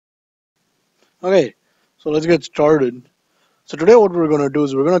Okay, so let's get started. So today what we're going to do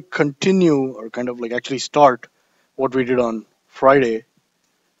is we're going to continue or kind of like actually start what we did on Friday.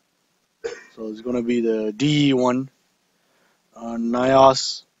 So it's going to be the DE1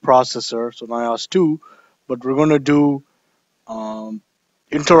 NIOS processor, so NIOS 2, but we're going to do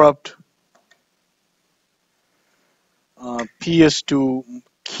interrupt PS2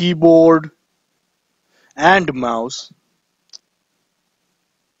 keyboard and mouse,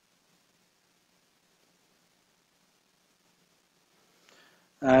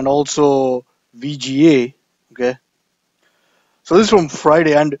 and also VGA. Okay, so this is from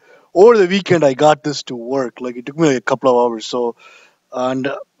Friday, and over the weekend I got this to work. Like it took me like a couple of hours. So and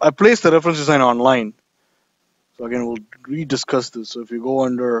I placed the reference design online. So again, we'll rediscuss this. So if you go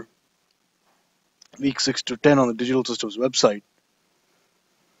under week 6 to 10 on the Digital Systems website,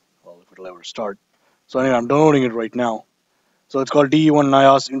 well, if it'll ever start. So anyway, I'm downloading it right now. So it's called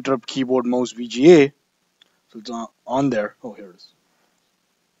DE1NIOSInterruptKeyboardMouseVGA. So it's on there. Oh, here it is.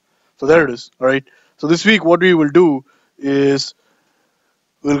 So there it is. All right. So this week, what we will do is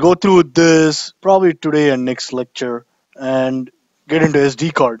we'll go through this probably today and next lecture and get into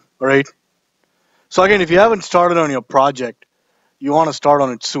SD card. All right. So again, if you haven't started on your project, you want to start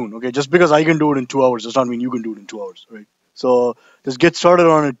on it soon. Okay. Just because I can do it in 2 hours does not mean you can do it in 2 hours. Right. So just get started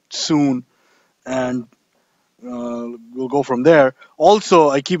on it soon, and we'll go from there. Also,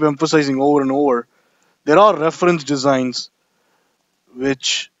 I keep emphasizing over and over, there are reference designs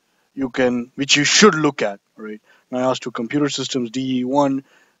which you should look at. Right. Now I asked to computer systems DE1.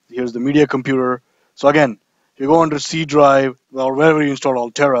 Here's the media computer. So again, if you go under C drive or wherever you install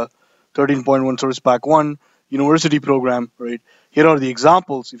Altera, 13.1 Service Pack 1, University program, right? Here are the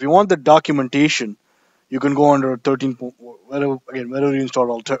examples. If you want the documentation, you can go under 13. Wherever you install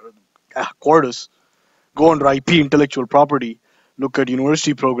Altera, Quartus, go under IP intellectual property, look at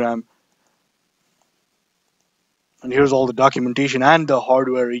University program, and here's all the documentation and the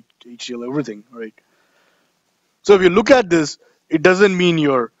hardware, HDL, everything, right? So if you look at this, it doesn't mean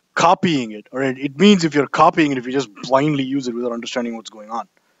you're copying it, all right? It means if you're copying it, if you just blindly use it without understanding what's going on.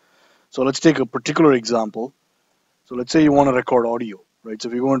 So let's take a particular example. So let's say you want to record audio, right? So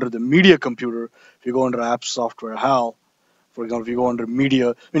if you go under the media computer, if you go under apps, software, HAL, for example, if you go under media,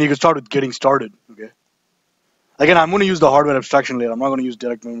 I mean, you can start with getting started, okay? Again, I'm going to use the hardware abstraction layer. I'm not going to use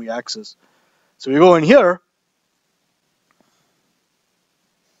direct memory access. So you go in here,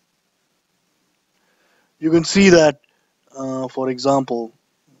 you can see that, for example,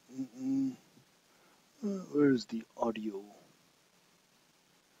 where is the audio?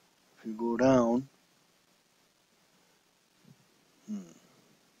 If you go down,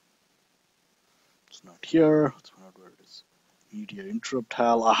 it's not here. It's not where it is. Media interrupt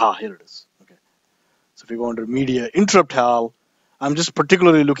HAL. Aha, here it is. Okay. So if you go under media interrupt HAL, I'm just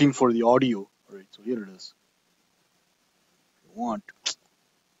particularly looking for the audio. All right. So here it is. If you want.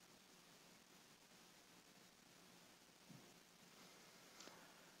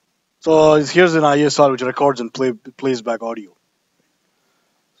 So here's an ISR which records and plays back audio.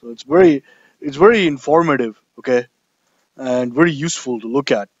 So it's very informative, okay, and very useful to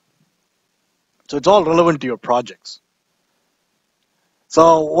look at. So it's all relevant to your projects.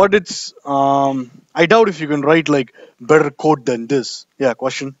 So what it's I doubt if you can write like better code than this. Yeah,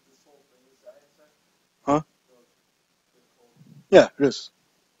 question? Huh? Yeah, it is.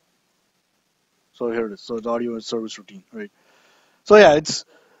 So here it is. So it's audio and service routine, right? So yeah, it's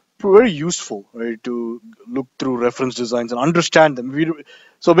very useful, right, to look through reference designs and understand them.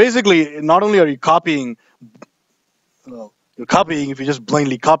 So basically, not only are you copying, well, you're copying if you just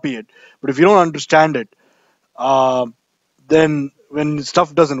blindly copy it, but if you don't understand it, uh, then when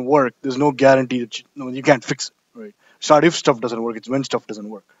stuff doesn't work, there's no guarantee that you can't fix it, right? It's not if stuff doesn't work, it's when stuff doesn't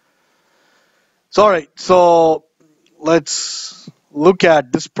work. So, all right, so let's look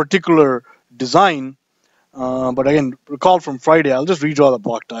at this particular design. But again, recall from Friday, I'll just redraw the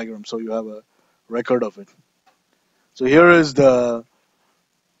block diagram so you have a record of it. So here is the,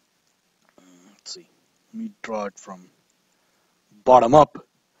 let's see, let me draw it from bottom up.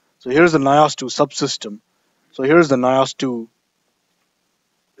 So here's the NIOS 2 subsystem. So here's the NIOS 2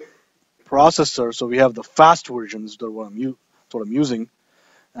 processor. So we have the fast versions, that's what I'm using.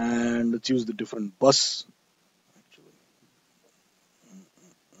 And let's use the different bus. Actually,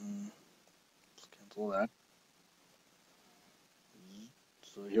 let's cancel that.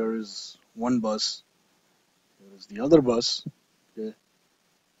 So here is one bus. Here is the other bus. Okay.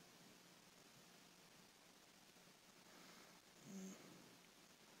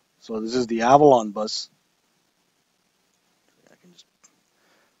 So this is the Avalon bus. I can just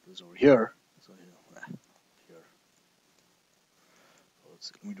do this over here. So here.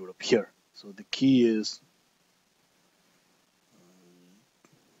 So let me do it up here. So the key is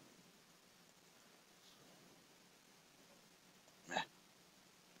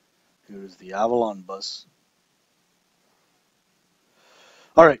here is the Avalon bus.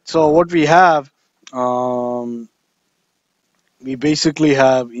 All right, so what we have, we basically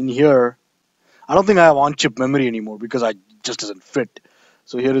have in here. I don't think I have on-chip memory anymore because I just doesn't fit.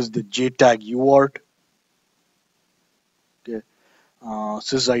 So here is the JTAG UART. Okay,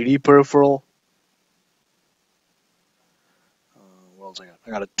 SysID peripheral. What else I got? I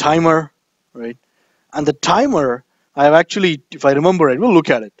got a timer, right? And the timer, I have actually, if I remember right, we'll look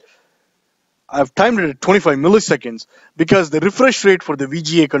at it. I've timed it at 25 milliseconds because the refresh rate for the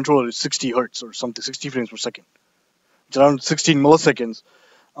VGA controller is 60 hertz or something, 60 frames per second. It's around 16 milliseconds.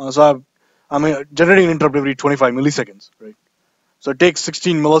 So I'm generating an interrupt every 25 milliseconds, right? So it takes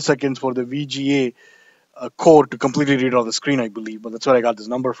 16 milliseconds for the VGA core to completely read off the screen, I believe, but that's where I got this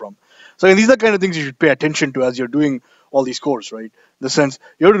number from. So these are kind of things you should pay attention to as you're doing all these cores, right? In the sense,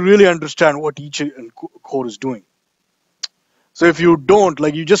 you have to really understand what each core is doing. So if you don't,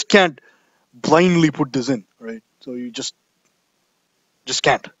 like, you just can't blindly put this in, right? So you just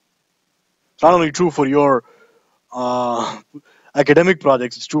can't. It's not only true for your academic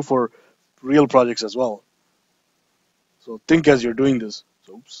projects, it's true for real projects as well. So think as you're doing this.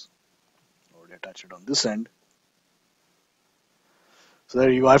 So, oops, already attached it on this end. So there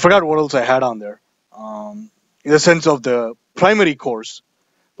you go. I forgot what else I had on there. In the sense of the primary course,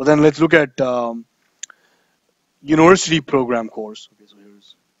 but then let's look at university program course. Okay, so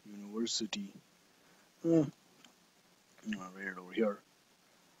here's university. I'll write it over here.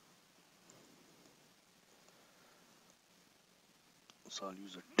 So I'll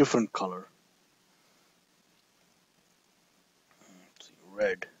use a different color. Let's see,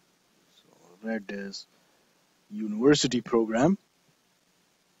 red. So red is university program.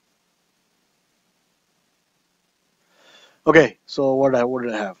 Okay, so what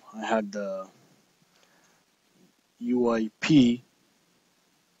did I have? I had the UIP.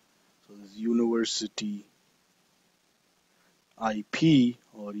 So this university IP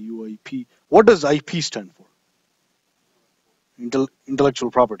or UIP. What does IP stand for?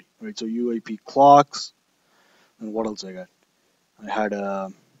 Intellectual property, right? So UIP clocks. And what else I got? I had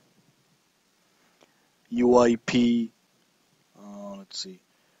a UIP. Let's see.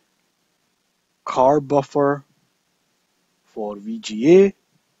 Car buffer for VGA.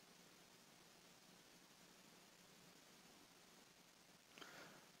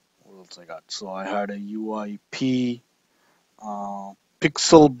 What else I got? So I had a UIP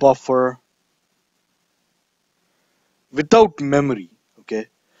pixel buffer without memory. Okay.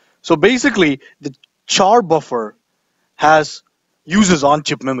 So basically, the char buffer uses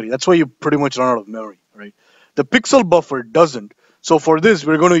on-chip memory. That's why you pretty much run out of memory, right? The pixel buffer doesn't. So for this,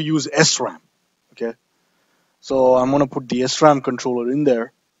 we're going to use SRAM. Okay. So I'm going to put the SRAM controller in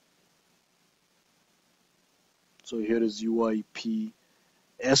there. So here is UIP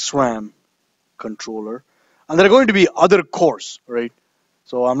SRAM controller. And there are going to be other cores, right?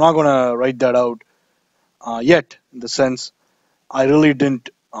 So I'm not going to write that out yet, in the sense I really didn't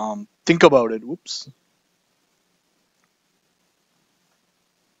think about it. Whoops.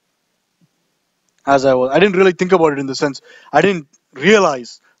 I didn't really think about it in the sense I didn't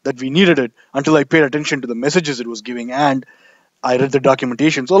realize that we needed it until I paid attention to the messages it was giving and I read the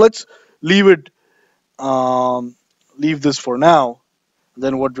documentation. So let's leave it, leave this for now.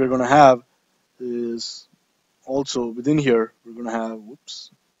 Then what we're going to have is also within here, we're going to have,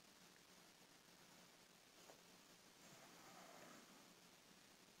 whoops,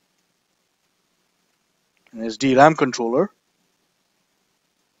 an SD-RAM controller.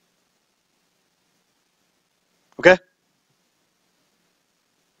 Okay.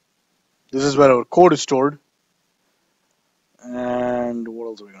 This is where our code is stored. And what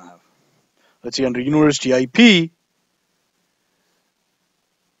else are we going to have? Let's see, under university IP,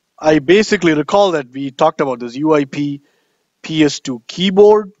 I basically recall that we talked about this UIP PS2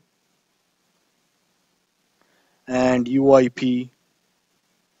 keyboard and UIP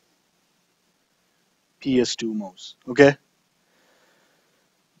PS2 mouse. Okay.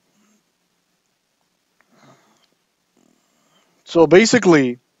 So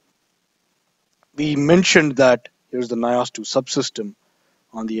basically, we mentioned that here's the NIOS2 subsystem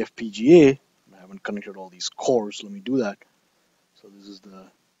on the FPGA. I haven't connected all these cores. Let me do that. So this is the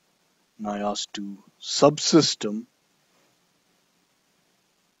NIOS2 subsystem.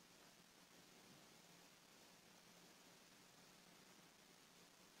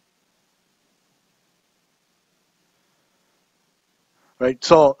 Right.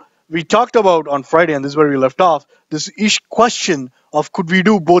 So we talked about on Friday, and this is where we left off, this ish question of could we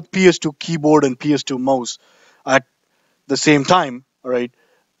do both PS2 keyboard and PS2 mouse at the same time, all right?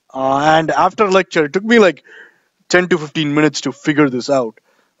 And after lecture, it took me like 10 to 15 minutes to figure this out,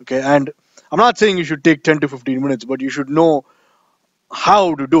 okay? And I'm not saying you should take 10 to 15 minutes, but you should know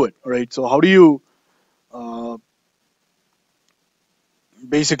how to do it, all right? So how do you uh,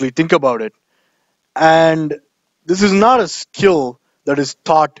 basically think about it? And this is not a skill that is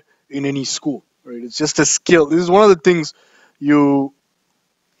taught in any school, right? It's just a skill. This is one of the things you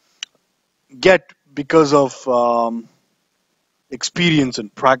get because of experience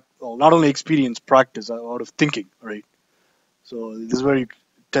and practice. Well, not only experience, practice, out of thinking, right? So this is where you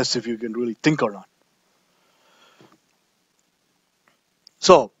test if you can really think or not.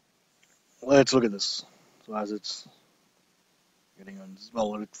 So let's look at this. So as it's getting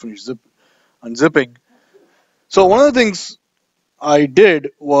let it finish unzipping. So one of the things I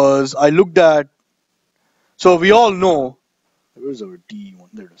did was I looked at. So we all know where's our DE1?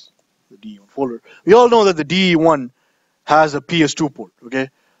 There it is, the DE1 folder. We all know that the DE1 has a PS2 port. Okay,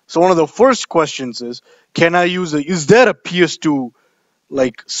 so one of the first questions is, can I use is there a PS2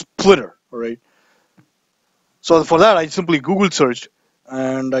 like splitter? All right. So for that, I simply Google searched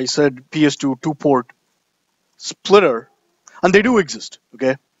and I said PS2 two-port splitter, and they do exist.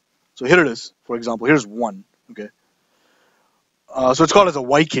 Okay, so here it is. For example, here's one. Okay, so it's called as a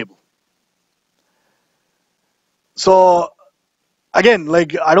Y cable. So again,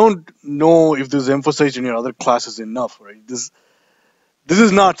 like I don't know if this is emphasized in your other classes enough, right? This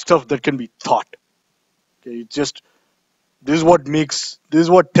is not stuff that can be taught. Okay, it's just this is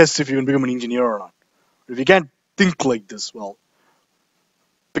what tests if you can become an engineer or not. If you can't think like this, well,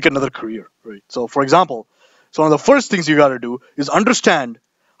 pick another career, right? So for example, so one of the first things you got to do is understand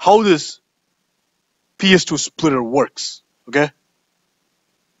how this PS2 splitter works. Okay,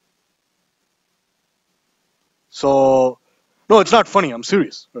 so no, it's not funny. I'm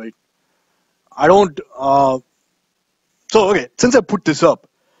serious, right? I don't. So okay, since I put this up,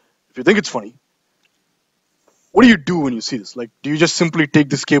 if you think it's funny, what do you do when you see this? Like, do you just simply take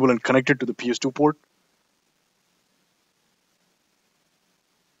this cable and connect it to the PS2 port?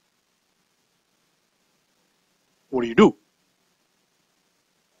 What do you do?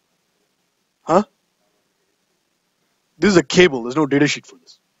 Huh? This is a cable. There's no data sheet for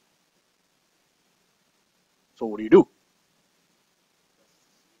this. So what do you do?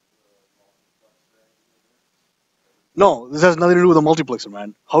 No, this has nothing to do with the multiplexer,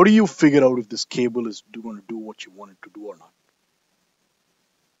 man. How do you figure out if this cable is going to do what you want it to do or not?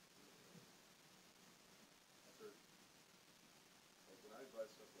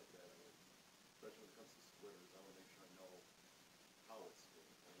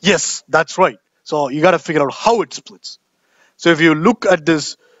 Yes, that's right. So you got to figure out how it splits. So if you look at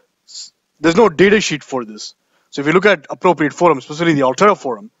this, there's no data sheet for this. So if you look at appropriate forums, especially the Altera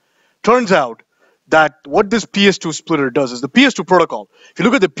forum, turns out that what this PS2 splitter does is the PS2 protocol. If you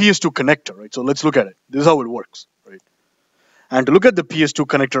look at the PS2 connector, right? So let's look at it. This is how it works, right? And to look at the PS2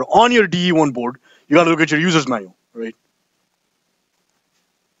 connector on your DE1 board, you got to look at your user's manual, right?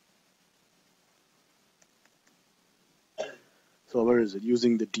 So where is it?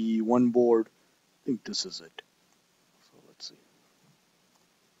 Using the DE1 board, I think this is it. So let's see.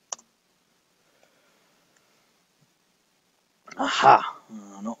 Aha!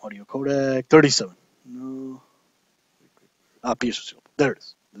 No audio codec 37. No. PS2. There it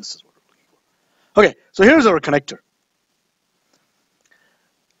is. This is what we're looking for. Okay, so here's our connector.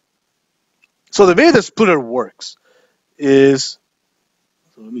 So the way the splitter works is,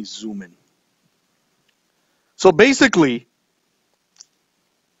 so let me zoom in. So basically,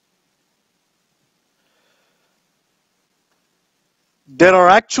 there are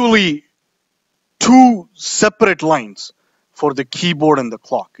actually two separate lines for the keyboard and the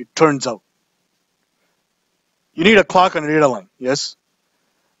clock, it turns out. You need a clock and a data line, yes?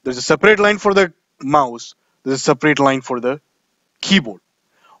 There's a separate line for the mouse, there's a separate line for the keyboard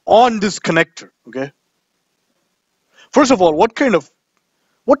on this connector, okay? First of all, what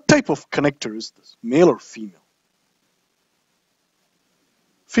type of connector is this? Male or female?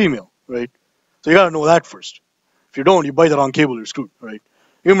 Female, right? So you gotta know that first. If you don't, you buy the wrong cable, you're screwed, right?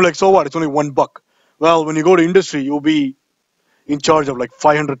 You're gonna be like, so what? It's only $1. Well, when you go to industry, you'll be in charge of like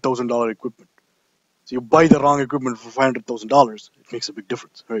 $500,000 equipment. So you buy the wrong equipment for $500,000, it makes a big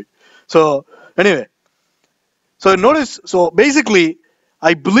difference, right? So anyway, so notice, so basically,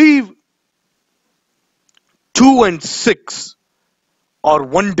 I believe 2 and 6 are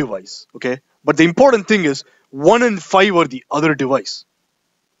one device, okay? But the important thing is 1 and 5 are the other device.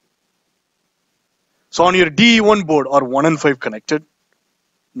 So on your DE1 board, are 1 and 5 connected?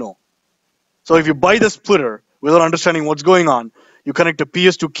 No. So if you buy the splitter without understanding what's going on, you connect a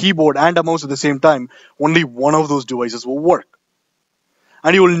PS2 keyboard and a mouse at the same time, only one of those devices will work.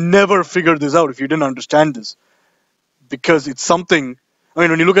 And you will never figure this out if you didn't understand this. Because it's something, I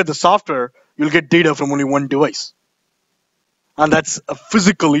mean, when you look at the software, you'll get data from only one device. And that's a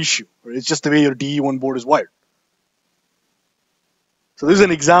physical issue. Right? It's just the way your DE1 board is wired. So this is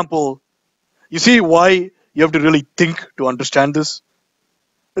an example. You see why you have to really think to understand this?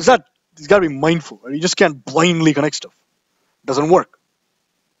 It's not, it's got to be mindful. Right? You just can't blindly connect stuff. It doesn't work.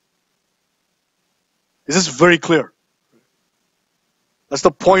 This is very clear. That's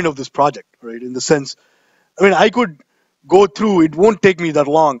the point of this project, right? In the sense, I mean, I could go through, it won't take me that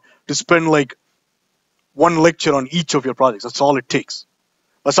long to spend like one lecture on each of your projects. That's all it takes.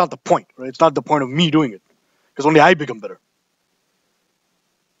 That's not the point, right? It's not the point of me doing it, because only I become better.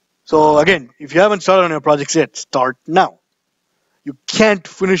 So again, if you haven't started on your projects yet, start now. You can't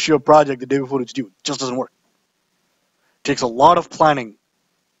finish your project the day before it's due. It just doesn't work. It takes a lot of planning,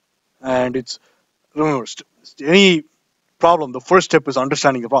 and it's, remember, any problem, the first step is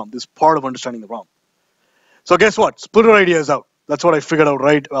understanding the problem. This is part of understanding the problem. So guess what? Splitter idea is out. That's what I figured out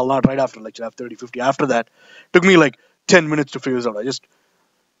not right after lecture, after 30, 50. After that, it took me like 10 minutes to figure this out.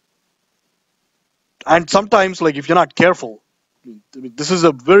 And sometimes, like, if you're not careful, I mean,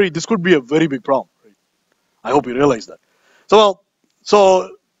 this could be a very big problem. Right? I hope you realize that. So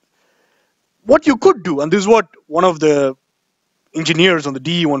what you could do, and this is what one of the engineers on the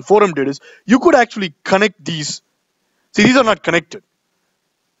DE1 forum did, is you could actually connect these. See, these are not connected.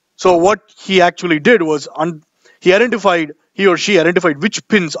 So what he actually did was he or she identified which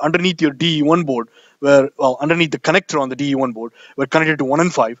pins underneath your DE1 board underneath the connector on the DE1 board were connected to 1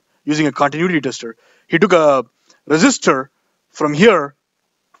 and 5 using a continuity tester. He took a resistor from here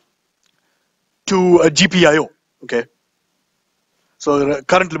to a GPIO, okay? So a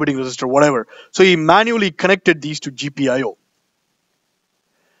current limiting resistor, whatever. So he manually connected these to GPIO.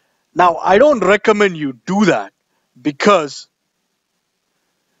 Now, I don't recommend you do that because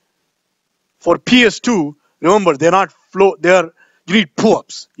for PS2, remember, they're not you need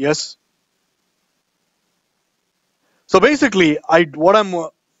pull-ups, yes? So basically,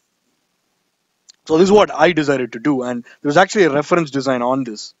 so this is what I decided to do, and there's actually a reference design on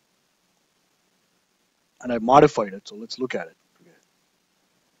this, and I modified it, so let's look at it. Okay.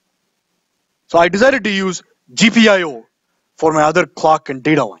 So I decided to use GPIO for my other clock and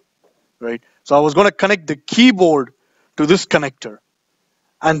data line, right? So I was going to connect the keyboard to this connector,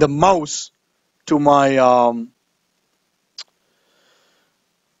 and the mouse to my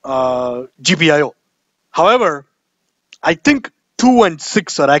GPIO. However, I think 2 and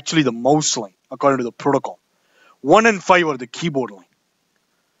 6 are actually the mouse line, according to the protocol. 1 and 5 are the keyboard line.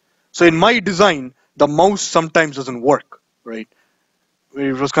 So in my design, the mouse sometimes doesn't work, right?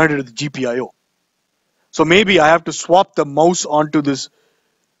 It was connected to the GPIO. So maybe I have to swap the mouse onto this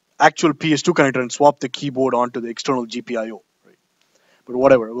actual PS2 connector and swap the keyboard onto the external GPIO, right? But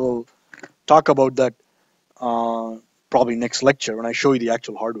whatever, we'll talk about that probably next lecture when I show you the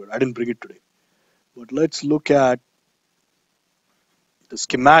actual hardware. I didn't bring it today. But let's look at the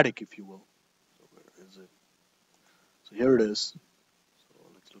schematic, if you will. So where is it? So here it is. So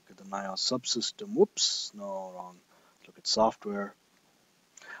let's look at the NIOS subsystem. Whoops, no, wrong. Let's look at software.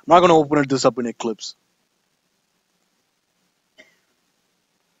 I'm not going to open this up in Eclipse.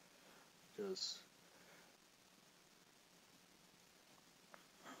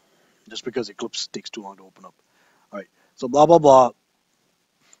 Just because Eclipse takes too long to open up. All right, so blah, blah, blah.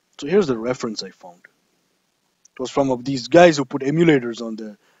 So here's the reference I found. It was from these guys who put emulators on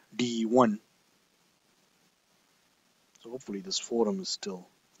the DE1. So hopefully this forum is still,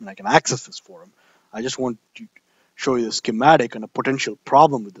 and I can access this forum. I just want to show you the schematic and a potential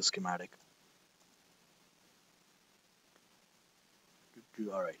problem with the schematic.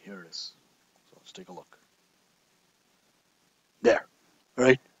 All right, here it is. So let's take a look. There, all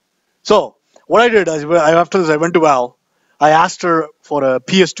right? So what I did is after this, I went to Val. I asked her for a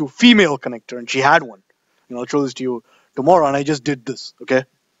PS2 female connector, and she had one. I'll show this to you tomorrow, and I just did this, okay?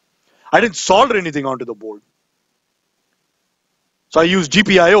 I didn't solder anything onto the board. So I used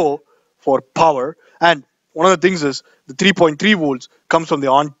GPIO for power, and one of the things is the 3.3 volts comes from the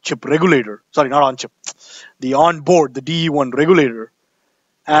on-chip regulator. Sorry, not on-chip. The on-board, the DE1 regulator.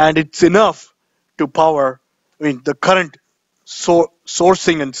 And it's enough to power, the current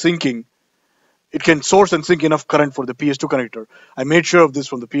sourcing and syncing. It can source and sync enough current for the PS2 connector. I made sure of this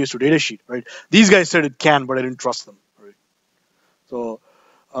from the PS2 datasheet, right? These guys said it can, but I didn't trust them, right? So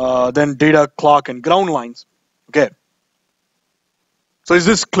then data, clock, and ground lines. Okay. So is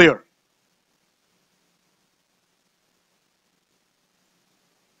this clear?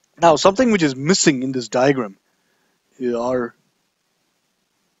 Now, something which is missing in this diagram are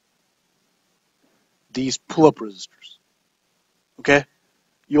these pull-up resistors. Okay?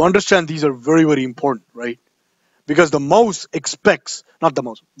 You understand these are very, very important, right? Because the mouse expects, not the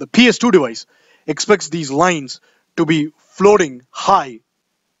mouse, the PS2 device expects these lines to be floating high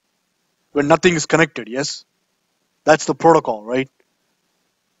when nothing is connected, yes? That's the protocol, right?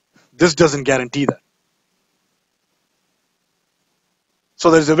 This doesn't guarantee that. So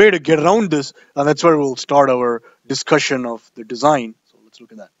there's a way to get around this, and that's where we'll start our discussion of the design. So let's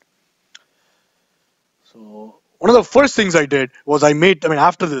look at that. So one of the first things I did was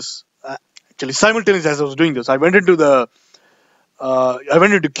after this, actually simultaneously as I was doing this, I went into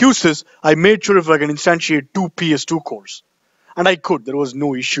QSys. I made sure if I can instantiate two PS2 cores, and I could. There was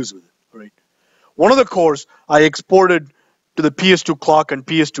no issues with it, right? One of the cores I exported to the PS2 clock and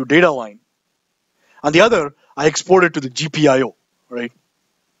PS2 data line, and the other I exported to the GPIO, right?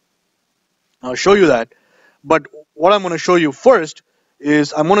 I'll show you that. But what I'm going to show you first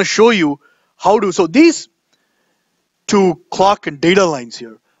is I'm going to show you how to. So these two clock and data lines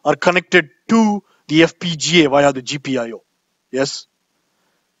here are connected to the FPGA via the GPIO. Yes?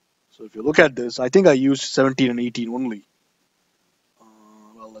 So if you look at this, I think I used 17 and 18 only.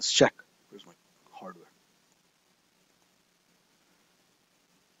 Well, let's check. Where's my hardware?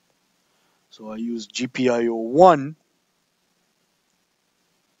 So I used GPIO 1.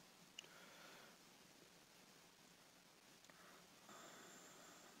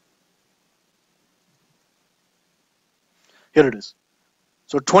 Here it is.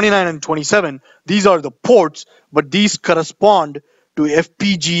 So 29 and 27, these are the ports, but these correspond to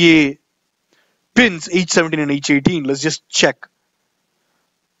FPGA pins H17 and H18. Let's just check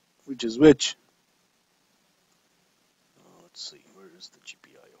which is which. Let's see, where is the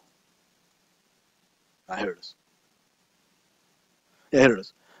GPIO? Here it is. Yeah, here it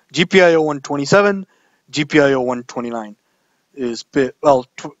is. GPIO 127, GPIO 129 is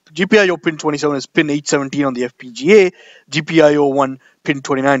GPIO pin 27 is pin H17 on the FPGA. GPIO 1 pin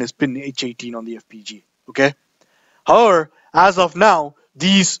 29 is pin H18 on the FPGA. Okay. However, as of now,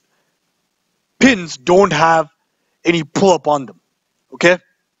 these pins don't have any pull-up on them. Okay.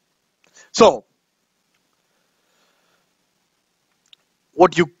 So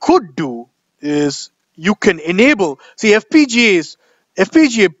what you could do is you can enable. See, FPGA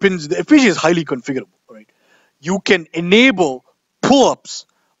pins. The FPGA is highly configurable. Right. You can enable pull-ups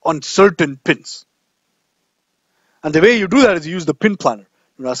on certain pins. And the way you do that is you use the pin planner.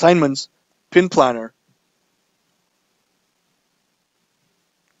 Assignments, pin planner.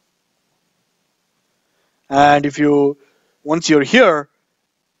 And once you're here,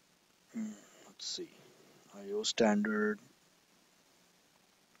 let's see, IO standard.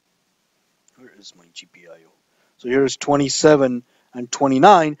 Where is my GPIO? So here's 27 and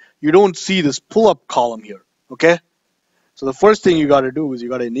 29. You don't see this pull-up column here. Okay. So the first thing you got to do is you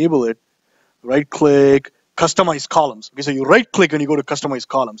got to enable it. Right click, customize columns. Okay, so you right click and you go to customize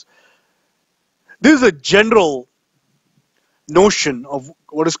columns. This is a general notion of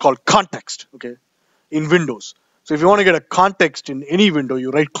what is called context, okay, in Windows. So if you want to get a context in any window,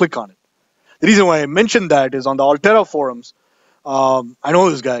 you right click on it. The reason why I mentioned that is on the Altera forums, I know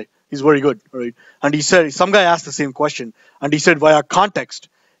this guy, he's very good, right? And he said, some guy asked the same question, and he said via context,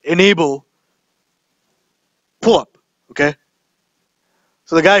 enable pull up, okay?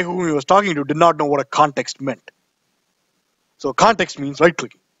 So the guy whom he was talking to did not know what a context meant. So context means right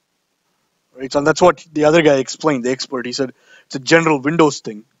clicking. Right? So that's what the other guy explained, the expert. He said it's a general Windows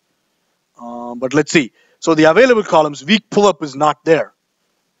thing. But let's see. So the available columns, weak pull up is not there.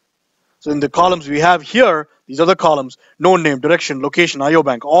 So in the columns we have here, these other columns, known name, direction, location, IO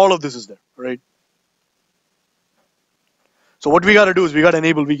bank, all of this is there. Right? So what we got to do is we got to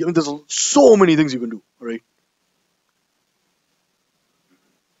enable. There's so many things you can do. Right?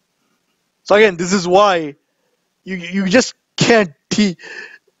 So again, this is why you just can't teach.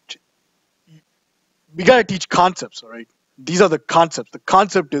 We gotta teach concepts, all right? These are the concepts. The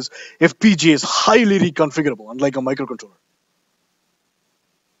concept is FPGA is highly reconfigurable, unlike a microcontroller.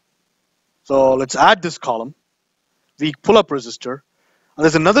 So let's add this column, weak pull-up resistor. And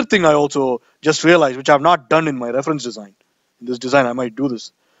there's another thing I also just realized, which I've not done in my reference design. In this design, I might do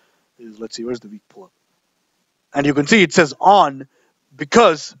this. Let's see, where's the weak pull-up? And you can see it says on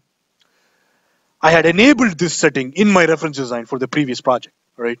because I had enabled this setting in my reference design for the previous project,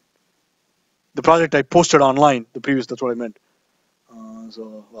 all right? The project I posted online, that's what I meant.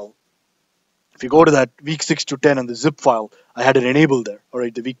 If you go to that week 6 to 10 and the zip file, I had it enabled there, all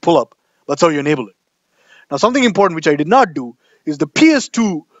right, the weak pull-up. That's how you enable it. Now, something important which I did not do is the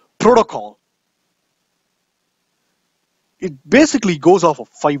PS2 protocol it basically goes off of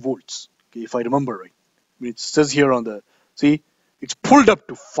 5 volts, okay, if I remember right. I mean, it says here on the, see, it's pulled up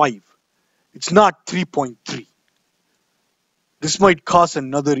to 5. It's not 3.3. This might cause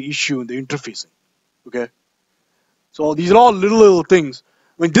another issue in the interfacing, okay? So these are all little things.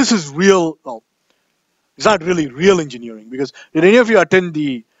 I mean, this is real, well, it's not really real engineering, because did any of you attend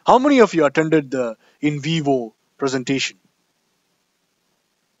how many of you attended the in vivo presentation?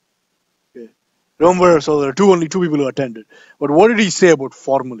 Okay. Remember, so there are only two people who attended. But what did he say about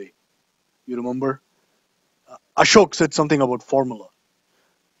formulae? You remember? Ashok said something about formula.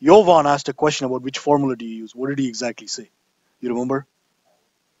 Jovan asked a question about which formula do you use. What did he exactly say? You remember?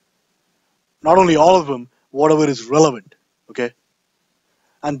 Not only all of them, whatever is relevant. Okay?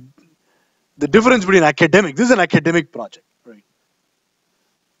 And the difference between this is an academic project, right?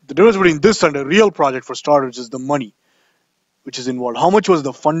 The difference between this and a real project for starters is the money which is involved. How much was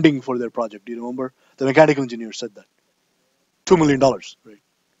the funding for their project? Do you remember? The mechanical engineer said that. $2 million, right?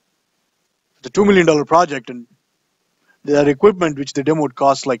 It's a $2 million project, and their equipment, which they demoed,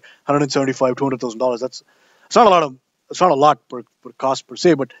 cost like $175,000, $200,000. It's not a lot per cost per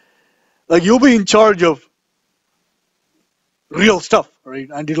se, but like you'll be in charge of real stuff, right?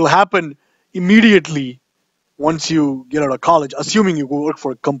 And it'll happen immediately once you get out of college, assuming you go work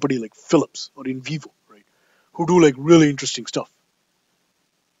for a company like Philips or In Vivo, right? Who do like really interesting stuff.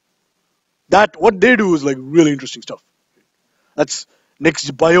 That what they do is like really interesting stuff. That's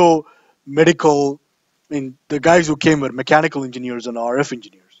next biomedical. I mean, the guys who came were mechanical engineers and RF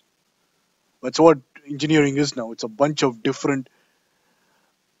engineers. That's what engineering is now. It's a bunch of different.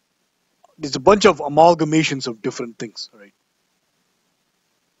 It's a bunch of amalgamations of different things, right?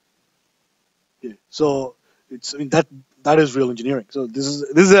 Yeah. So it's, I mean, that is real engineering. So this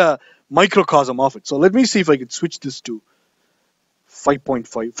is a microcosm of it. So let me see if I can switch this to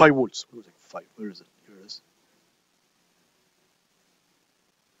 5.5 volts. What was it? 5. Where is it? Here it is.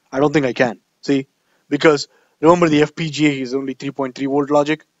 I don't think I can. See, because remember the FPGA is only 3.3 volt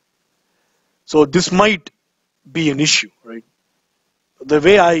logic. So this might be an issue, right? The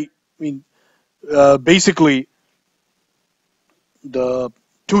way I mean, basically, the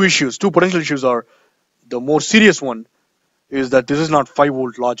two potential issues are, the more serious one is that this is not 5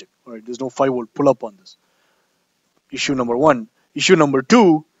 volt logic, right? There's no 5 volt pull up on this. Issue number one. Issue number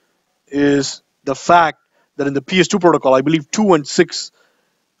two is the fact that in the PS2 protocol, I believe 2 and 6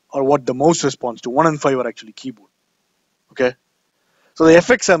 are what the mouse responds to. 1 and 5 are actually keyboard. Okay? So the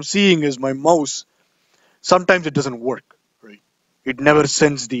effects I'm seeing is my mouse, sometimes it doesn't work, right? It never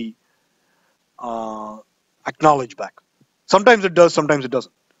sends the acknowledge back. Sometimes it does, sometimes it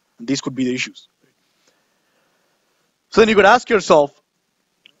doesn't. And these could be the issues. So then you could ask yourself,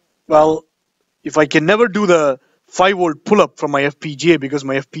 well, if I can never do the 5 volt pull up from my FPGA because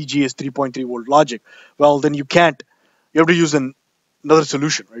my FPGA is 3.3 volt logic, well, then you can't. You have to use another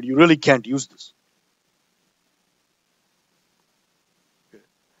solution, right? You really can't use this.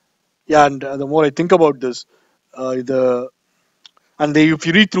 Yeah, and the more I think about this, if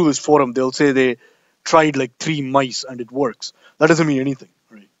you read through this forum, they'll say they tried like 3 mice and it works. That doesn't mean anything,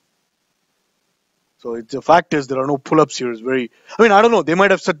 right? So the fact is there are no pull-ups here. I mean, I don't know. They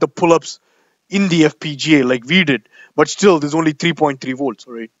might have set the pull-ups in the FPGA like we did, but still there's only 3.3 volts,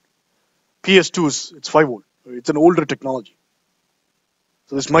 right? PS2 it's 5 volt. Right? It's an older technology.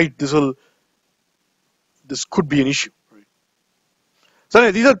 So this could be an issue, right? So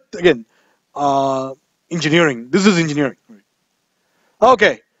anyway, these are again engineering. This is engineering, right?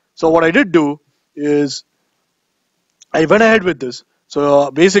 Okay. So what I did do is I went ahead with this.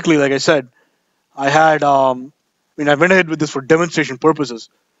 So basically, like I said, I went ahead with this for demonstration purposes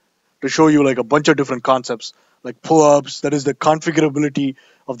to show you like a bunch of different concepts, like pull-ups, that is the configurability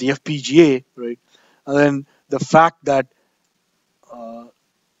of the FPGA, right? And then the fact that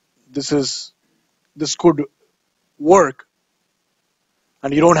this could work,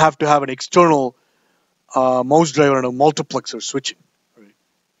 and you don't have to have an external mouse driver and a multiplexer switching, right?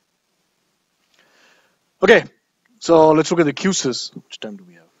 Okay, so let's look at the QSys. How much time do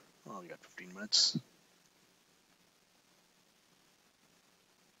we have? Oh, we got 15 minutes.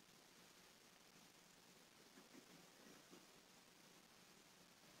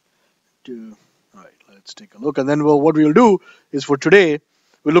 All right, let's take a look. And then what we'll do is for today,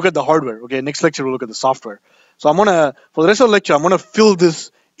 we'll look at the hardware. Okay, next lecture, we'll look at the software. So for the rest of the lecture, I'm going to fill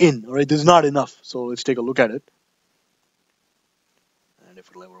this in. All right, this is not enough. So let's take a look at it. And if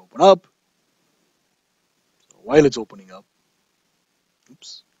it'll ever open up. So while it's opening up.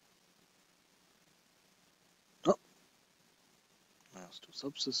 Oops. Oh. Mouse to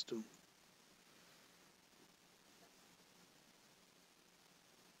subsystem.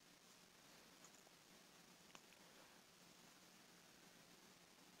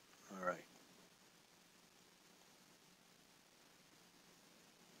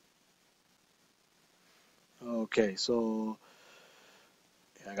 Okay, so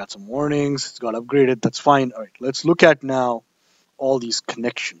I got some warnings. It's got upgraded. That's fine. All right, let's look at now all these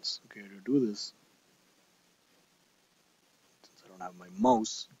connections. Okay, to do this, since I don't have my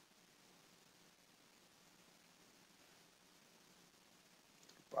mouse,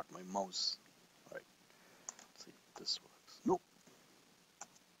 brought my mouse. All right, let's see if this works. Nope.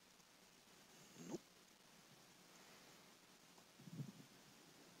 Nope.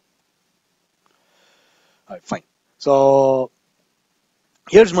 All right, fine. So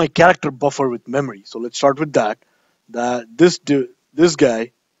here's my character buffer with memory. So let's start with that. This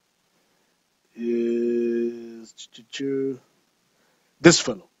guy is this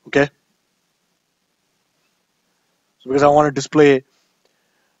fellow. Okay. So because I want to display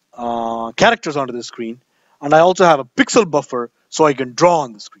characters onto the screen, and I also have a pixel buffer so I can draw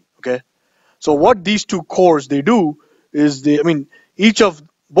on the screen. Okay. So what these two cores they do is each of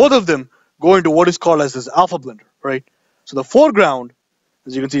both of them go into what is called as this alpha blender, right? So the foreground,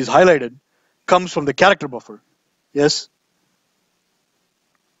 as you can see, is highlighted, comes from the character buffer. Yes.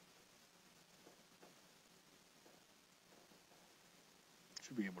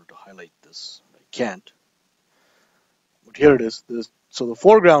 Should be able to highlight this. I can't. But here it is. So the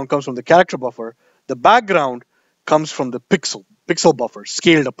foreground comes from the character buffer. The background comes from the pixel buffer,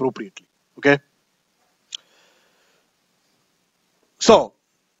 scaled appropriately. Okay. So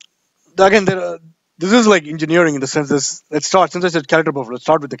again, this is like engineering in the sense this. Let's start. Since I said character buffer, let's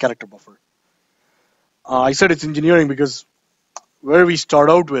start with the character buffer. I said it's engineering because where we start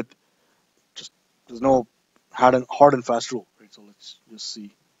out with, just there's no hard and fast rule. Right? So let's just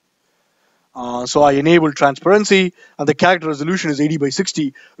see. So I enable transparency, and the character resolution is 80 by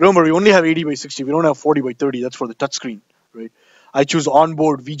 60. Remember, we only have 80 by 60. We don't have 40 by 30. That's for the touchscreen, right? I choose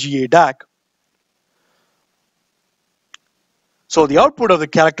onboard VGA DAC. So the output of the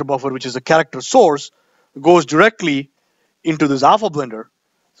character buffer, which is the character source, goes directly into this alpha blender.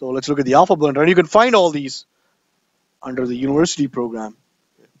 So let's look at the alpha blender, and you can find all these under the university program.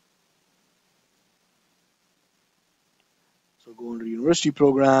 So go under university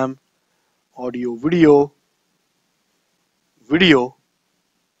program, audio, video,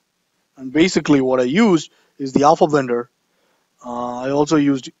 and basically what I used is the alpha blender. I also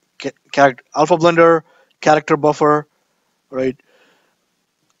used alpha blender, character buffer, right?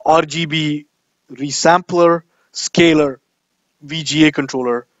 RGB resampler, scaler, VGA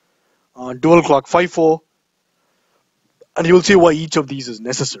controller, dual clock FIFO, and you'll see why each of these is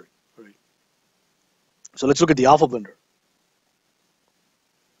necessary. Right? So let's look at the alpha blender.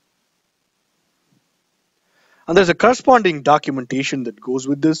 And there's a corresponding documentation that goes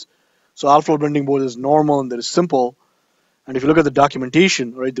with this. So alpha blending both is normal and there is simple. And if you look at the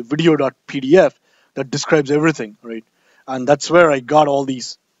documentation, right, the video.pdf, that describes everything, right? And that's where I got all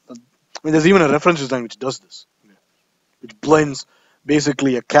these. There's even a reference design which does this, okay, which blends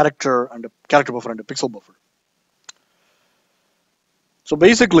basically a character buffer and a pixel buffer. So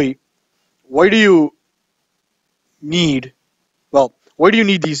basically, why do you need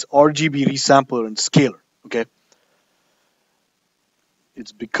these RGB resampler and scaler? Okay,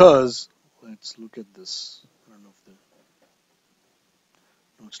 it's because let's look at this. I don't know if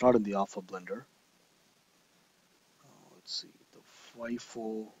no, it's not in the alpha blender. Let's see the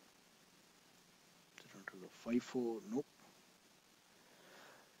FIFO. The FIFO, nope.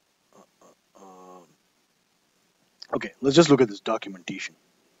 Okay, let's just look at this documentation,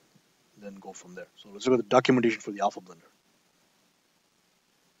 then go from there. So let's look at the documentation for the alpha blender.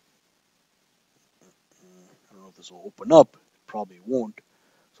 I don't know if this will open up. It probably won't.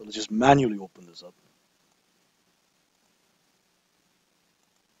 So let's just manually open this up.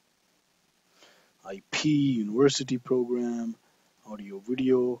 IP, university program, audio,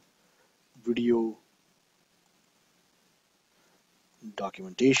 video,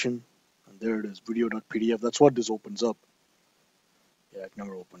 documentation, and there it is, video.pdf. That's what this opens up. Yeah, it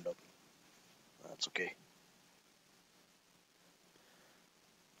never opened up. That's okay.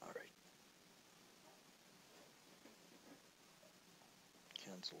 All right.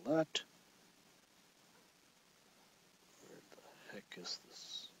 Cancel that. Where the heck is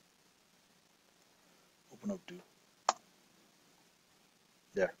this? Open up, dude.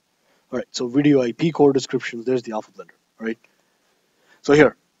 There. All right. So video IP core descriptions. There's the alpha blender. All right. So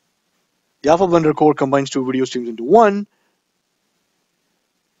here, the alpha blender core combines two video streams into one.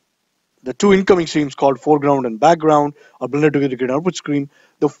 The two incoming streams called foreground and background are blended together to get an output screen.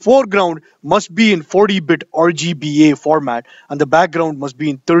 The foreground must be in 40-bit RGBA format, and the background must be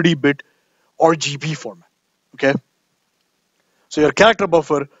in 30-bit RGB format. Okay? So your character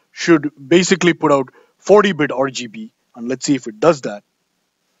buffer should basically put out 40-bit RGB, and let's see if it does that.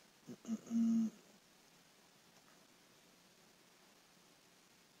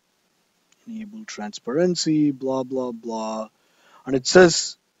 enable transparency, blah, blah, blah. And it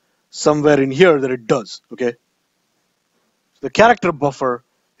says somewhere in here that it does, okay? So the character buffer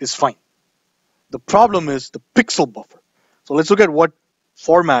is fine. The problem is the pixel buffer. So let's look at what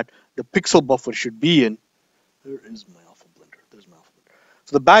format the pixel buffer should be in. Where is my alpha blender? There's my alpha blender.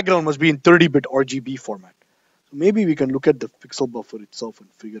 So the background must be in 30-bit RGB format. So maybe we can look at the pixel buffer itself and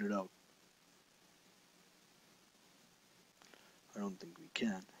figure it out. I don't think we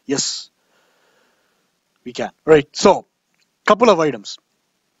can. Yes, we can. All right, so couple of items.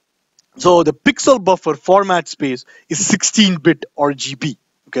 So the pixel buffer format space is 16-bit RGB,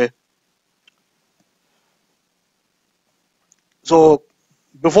 okay? So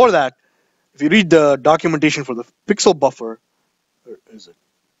before that, if you read the documentation for the pixel buffer, where is it?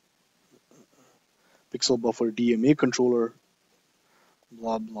 Pixel buffer DMA controller,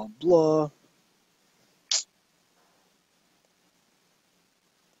 blah, blah, blah.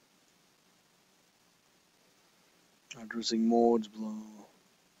 Addressing modes, blah.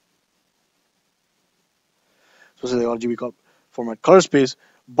 So this is the RGB format color space.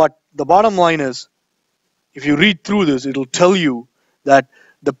 But the bottom line is, if you read through this, it'll tell you that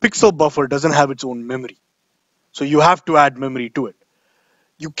the pixel buffer doesn't have its own memory. So you have to add memory to it.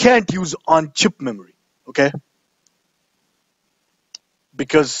 You can't use on-chip memory, okay?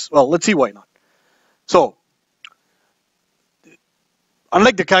 Because, well, let's see why not. So,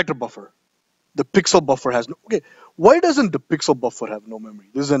 unlike the character buffer, the pixel buffer has no, okay, why doesn't the pixel buffer have no memory?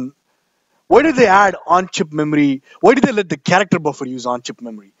 Why did they add on-chip memory? Why did they let the character buffer use on-chip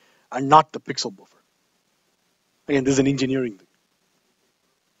memory and not the pixel buffer? Again, this is an engineering thing.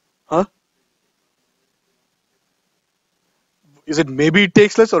 Huh? Is it maybe it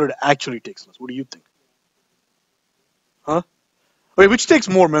takes less or it actually takes less? What do you think? Huh? Wait, which takes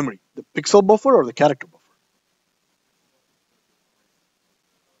more memory? The pixel buffer or the character buffer?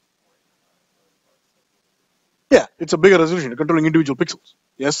 Yeah, it's a bigger resolution, controlling individual pixels.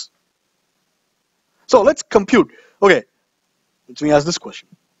 Yes? So let's compute. Okay, let me ask this question.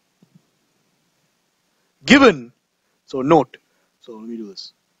 Given, so note, so let me do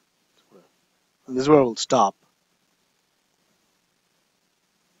this. And this is where we'll stop.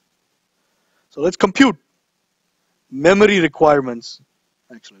 So let's compute memory requirements.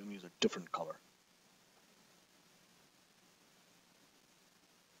 Actually, let me use a different color.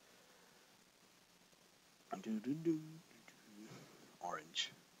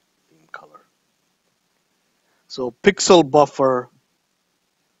 Orange theme color. So pixel buffer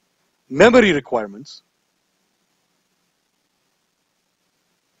memory requirements.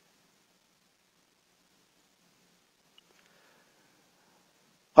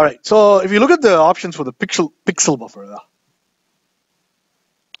 All right, so if you look at the options for the pixel buffer,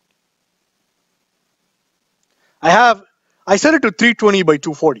 I set it to 320 by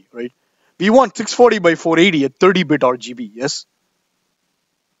 240, right? We want 640 by 480 at 30-bit RGB, yes?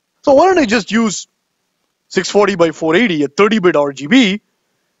 So why don't I just use 640 by 480 at 30-bit RGB?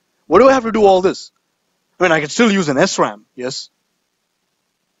 What do I have to do all this? I mean, I can still use an SRAM, yes?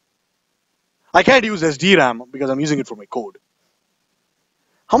 I can't use SDRAM because I'm using it for my code.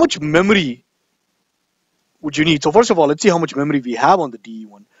 How much memory would you need? So first of all, let's see how much memory we have on the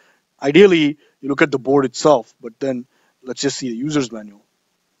DE1. Ideally, you look at the board itself, but then let's just see the user's manual.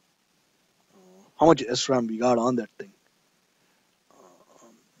 How much SRAM we got on that thing?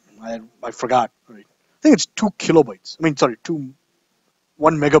 I forgot. Right. I think it's 2 kilobytes. I mean, sorry, 1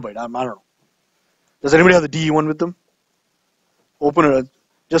 megabyte. I don't know. Does anybody have the DE1 with them? Open it.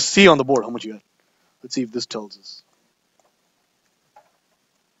 Just see on the board how much you got. Let's see if this tells us.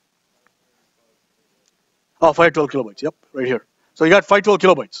 Oh, 512 kilobytes. Yep, right here. So you got 512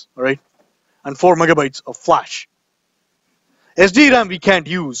 kilobytes, all right, and 4 megabytes of flash. SDRAM we can't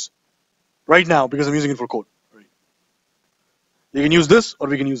use right now because I'm using it for code. Right? You can use this or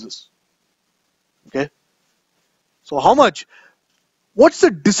we can use this. Okay. So how much? What's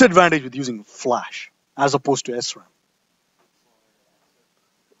the disadvantage with using flash as opposed to SRAM?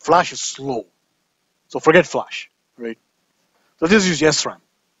 Flash is slow, so forget flash, right? So let's just use SRAM,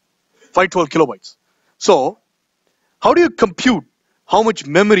 512 kilobytes. So how do you compute how much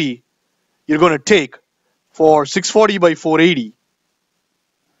memory you're going to take for 640 by 480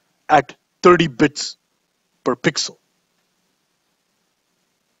 at 30 bits per pixel?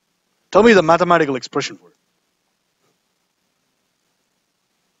 Tell me the mathematical expression for it.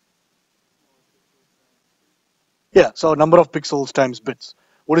 Yeah, so number of pixels times bits.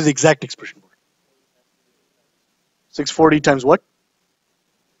 What is the exact expression for it? 640 times what?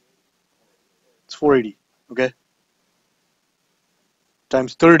 It's 480, okay?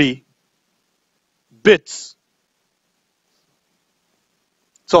 Times 30 bits.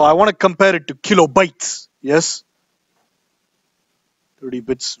 So I want to compare it to kilobytes. Yes? 30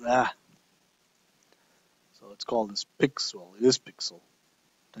 bits. So let's call this pixel. It is pixel.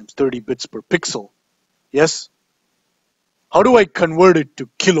 Times 30 bits per pixel. Yes? How do I convert it to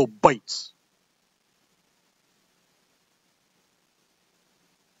kilobytes?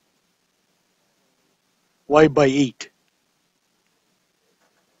 Why by 8?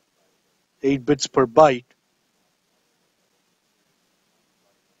 8 bits per byte.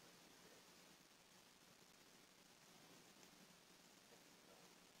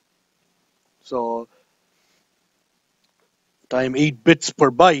 So time 8 bits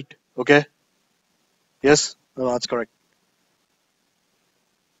per byte. Okay? Yes? No, that's correct.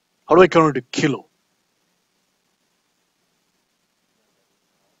 How do I convert it to kilo?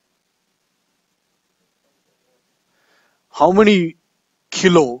 How many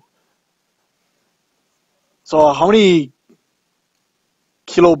kilo? So how many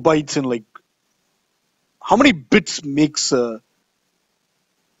kilobytes in like, how many bits makes a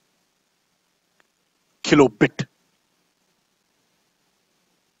kilobit?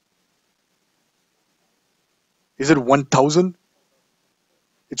 Is it 1000?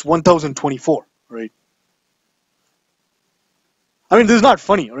 It's 1024, right? I mean, this is not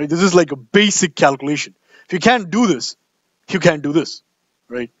funny, right? This is like a basic calculation. If you can't do this, you can't do this,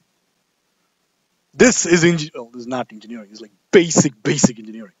 right? This is this is not engineering. It's like basic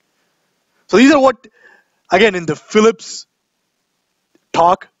engineering. So these are what, again, in the Phillips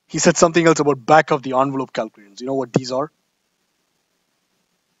talk, he said something else about back of the envelope calculations. You know what these are?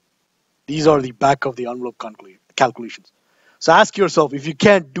 These are the back of the envelope calculations. So ask yourself, if you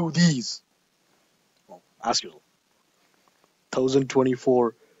can't do these, well, ask yourself,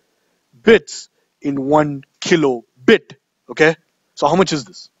 1024 bits in 1 kilobit, okay? So how much is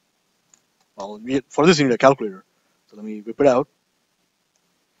this? Well, for this you need a calculator. So let me whip it out.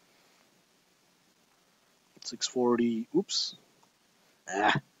 640, oops.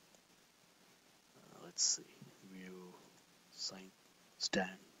 Let's see, view,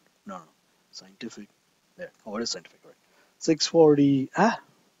 scientific. There, oh, it is scientific, right? 640,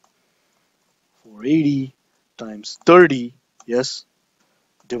 480 times 30, yes,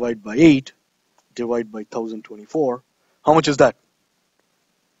 divide by 8, divide by 1024. How much is that?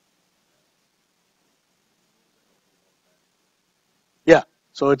 Yeah,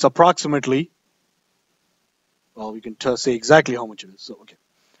 so it's approximately, well, we can say exactly how much it is. So, okay,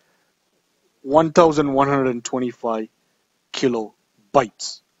 1125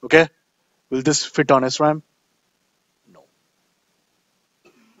 kilobytes. Okay, will this fit on SRAM? No.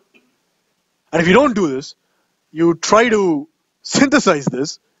 And if you don't do this, you try to synthesize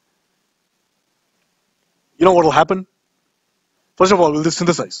this, you know what will happen? First of all, will this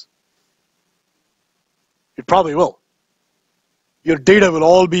synthesize? It probably will. Your data will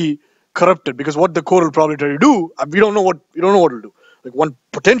all be corrupted because what the code will probably try to do, we don't know what it'll do. Like one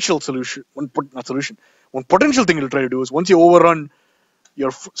potential solution, one potential thing it'll try to do is once you overrun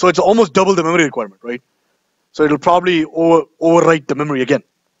so it's almost double the memory requirement, right? So it'll probably overwrite the memory again.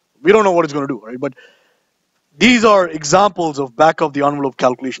 We don't know what it's going to do, right? But these are examples of back of the envelope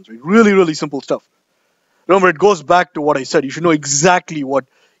calculations, right? Really, really simple stuff. Remember, it goes back to what I said. You should know exactly what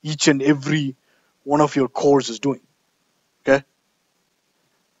each and every one of your cores is doing. Okay?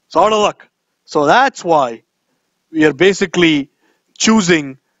 So out of luck. So that's why we are basically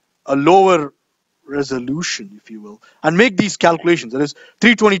choosing a lower resolution, if you will, and make these calculations. That is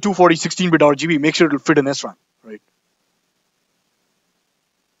 320, 240, 16-bit RGB. Make sure it'll fit in SRAM, right?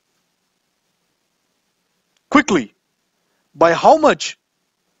 Quickly, by how much?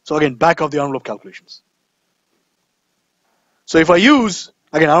 So again, back of the envelope calculations. So if I use,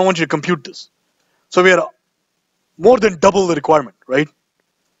 again, I don't want you to compute this. So we are more than double the requirement, right?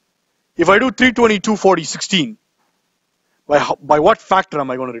 If I do 320, 240, 16, by what factor am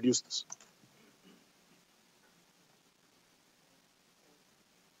I going to reduce this?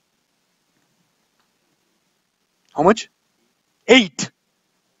 How much? 8.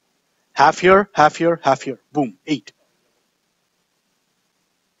 Half here, half here, half here. Boom, 8.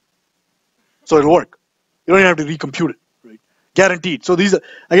 So it'll work. You don't even have to recompute it, right? Guaranteed. So these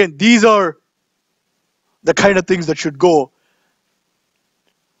are the kind of things that should go.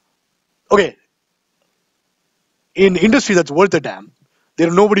 Okay. In industry that's worth a damn,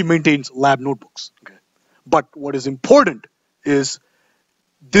 nobody maintains lab notebooks. Okay. But what is important is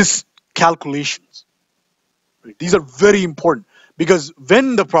this calculations. Right? These are very important because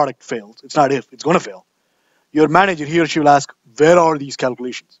when the product fails, it's not if, it's going to fail. Your manager, he or she will ask, where are these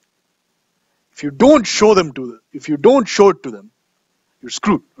calculations? If you don't show them it to them, you're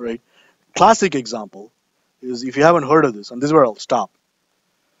screwed, right? Classic example is, if you haven't heard of this, and this is where I'll stop.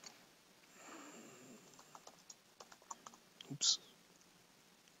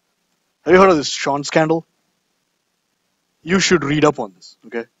 Have you heard of this Sean scandal? You should read up on this,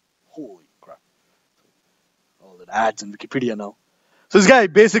 okay? Holy crap. All that ads in Wikipedia now. So this guy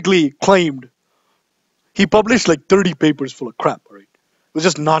basically claimed he published like 30 papers full of crap, right? It was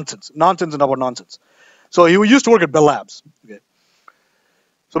just nonsense. Nonsense and about nonsense. So he used to work at Bell Labs, okay?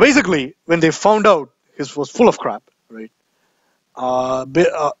 So basically, when they found out his was full of crap, right?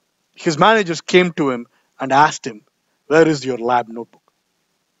 His managers came to him and asked him, "Where is your lab notebook?"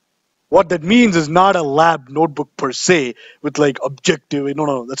 What that means is not a lab notebook per se with like objective. No,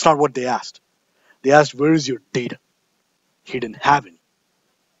 no, no, that's not what they asked. They asked, "Where is your data?" He didn't have any.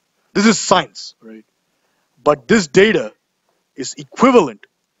 This is science, right? But this data is equivalent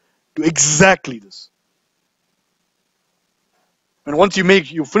to exactly this. And once you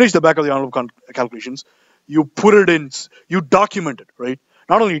finish the back of the envelope calculations, you put it in, you document it, right?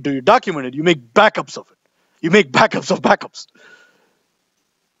 Not only do you document it, you make backups of it. You make backups of backups.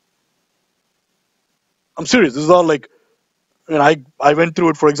 I'm serious. This is all like, and I went through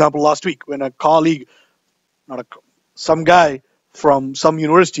it, for example, last week when a colleague, not a, some guy from some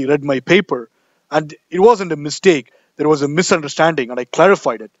university read my paper, and it wasn't a mistake. There was a misunderstanding, and I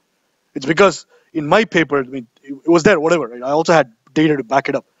clarified it. It's because in my paper, I mean, it was there, whatever. Right? I also had data to back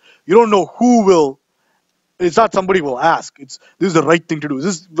it up. You don't know who will. It's not somebody will ask. This is the right thing to do.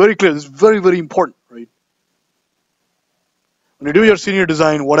 This is very clear. This is very, very important, right? When you do your senior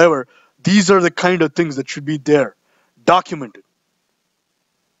design, whatever, these are the kind of things that should be there, documented.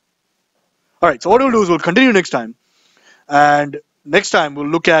 All right. So what we'll do is we'll continue next time, and next time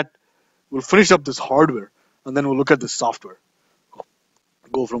we'll finish up this hardware, and then we'll look at the software.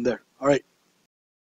 Go from there. All right.